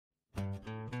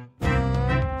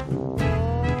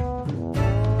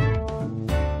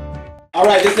All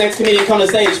right, this next comedian come to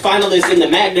stage, finalist in the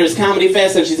Magners Comedy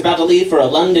Fest, and she's about to leave for a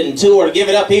London tour. Give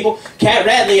it up, people. Cat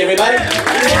Radley, everybody.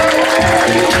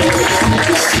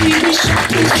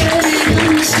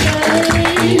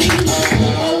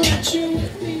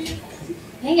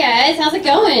 Hey guys, how's it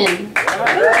going?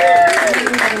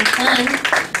 Having fun.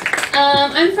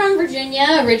 I'm from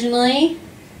Virginia originally. You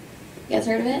guys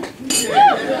heard of it?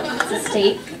 It's a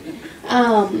state.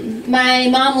 My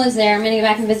mom lives there. I'm going to go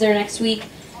back and visit her next week.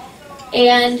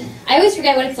 And I always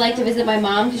forget what it's like to visit my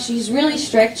mom because she's really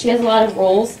strict. She has a lot of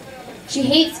rules. She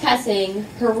hates cussing.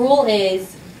 Her rule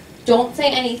is don't say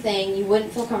anything you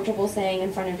wouldn't feel comfortable saying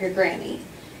in front of your Grammy.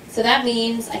 So that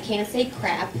means I can't say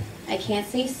crap. I can't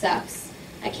say sucks.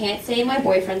 I can't say my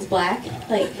boyfriend's black.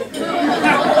 Like,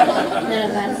 none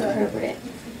of that is appropriate.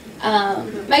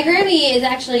 My Grammy is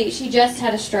actually, she just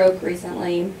had a stroke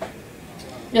recently.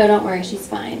 No, don't worry, she's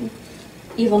fine.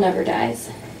 Evil never dies.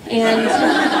 And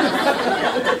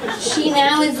she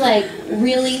now is like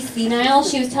really senile.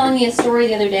 She was telling me a story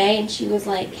the other day and she was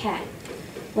like, Kat,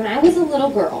 when I was a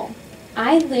little girl,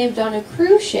 I lived on a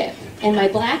cruise ship and my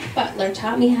black butler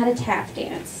taught me how to tap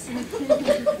dance. And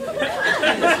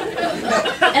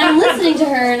I'm listening to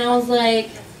her and I was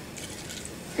like,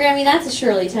 Grammy, that's a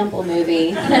Shirley Temple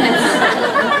movie.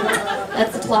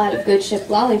 That's the plot of Good Ship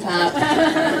Lollipop,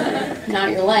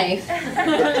 not your life.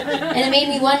 And it made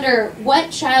me wonder, what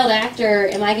child actor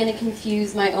am I going to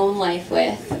confuse my own life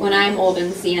with when I'm old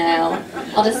and senile?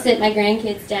 I'll just sit my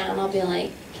grandkids down and I'll be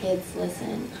like, kids,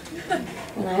 listen.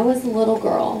 When I was a little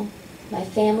girl, my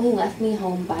family left me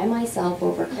home by myself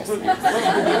over Christmas.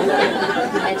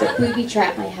 I had to booby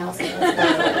trap my house and it was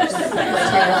burglars. It was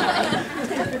terrifying.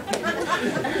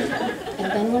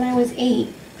 And then when I was 8,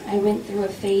 I went through a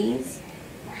phase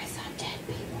where I saw dead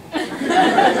people.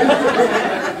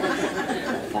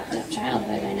 Fucked up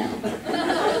childhood, I know.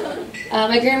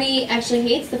 My Grammy actually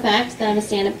hates the fact that I'm a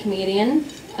stand-up comedian,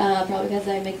 probably because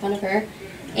I make fun of her.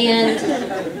 And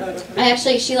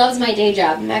she loves my day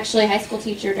job. I'm actually a high school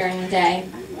teacher during the day.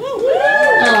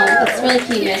 It's really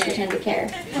cute, you guys pretend to care.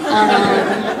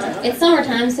 It's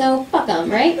summertime, so fuck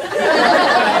 'em, right?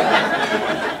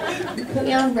 Put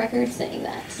me on record saying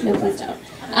that. No, please don't.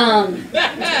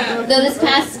 Though this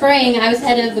past spring, I was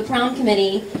head of the prom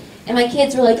committee, and my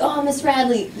kids were like, oh, Miss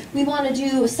Radley, we want to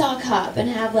do a sock hop and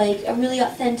have like a really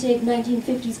authentic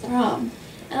 1950s prom.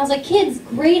 And I was like, kids,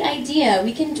 great idea.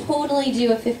 We can totally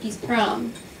do a 50s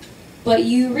prom. But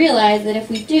you realize that if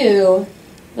we do,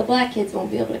 the black kids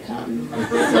won't be able to come. So,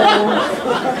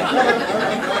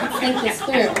 let's think this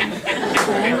through.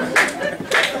 Okay?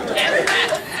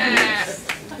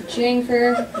 Cheering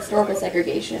for historical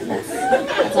segregation.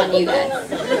 That's on you guys.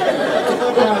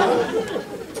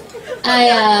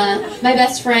 My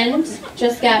best friend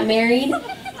just got married.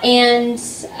 And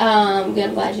I'm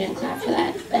glad you didn't clap for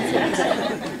that.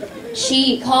 And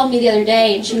she called me the other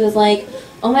day and she was like,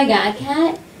 oh my God,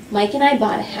 Kat, Mike and I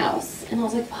bought a house. And I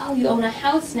was like, oh, you own a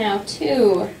house now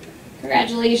too.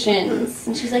 Congratulations.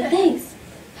 And she's like, thanks.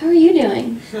 How are you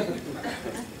doing?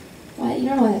 What? You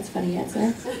don't know why that's funny yet,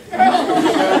 sir?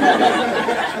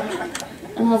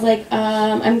 And I was like,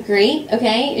 I'm great,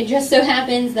 okay? It just so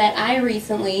happens that I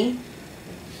recently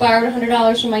borrowed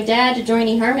 $100 from my dad to join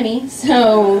eHarmony,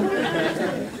 so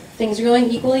things are going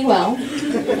equally well.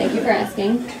 Thank you for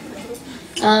asking.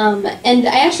 And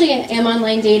I actually am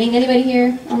online dating. Anybody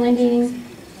here online dating?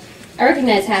 I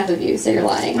recognize half of you, so you're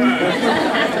lying.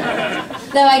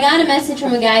 Though I got a message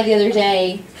from a guy the other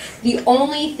day. The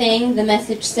only thing the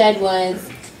message said was,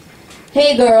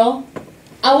 hey girl,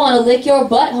 I want to lick your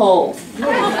butthole.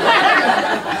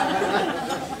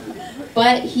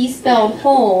 But he spelled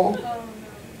hole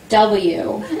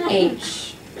W-H-O-L-E.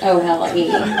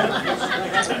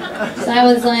 So I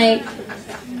was like,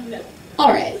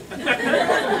 alright.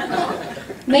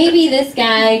 Maybe this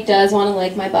guy does want to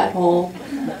lick my butthole,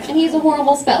 and he's a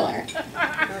horrible speller.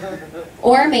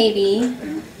 Or maybe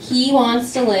he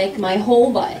wants to lick my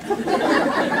whole butt,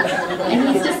 and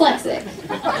he's dyslexic.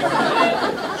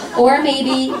 Or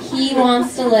maybe he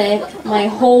wants to lick my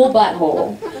whole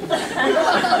butthole,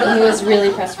 and he was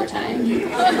really pressed for time.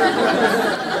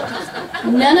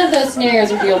 None of those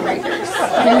scenarios are deal breakers.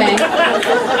 Okay?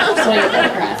 Just want to get that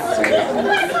across right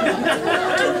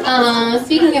now.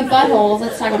 Speaking of buttholes,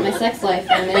 let's talk about my sex life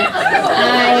for a minute.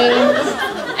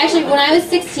 Actually, when I was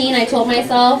 16, I told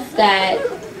myself that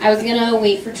I was going to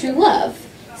wait for true love.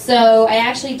 So I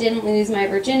actually didn't lose my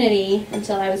virginity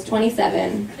until I was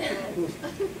 27.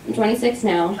 I'm 26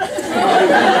 now.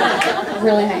 So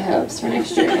really high hopes for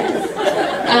next year, guys.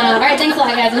 Alright, thanks a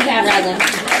lot, guys. I'm Kat Radley.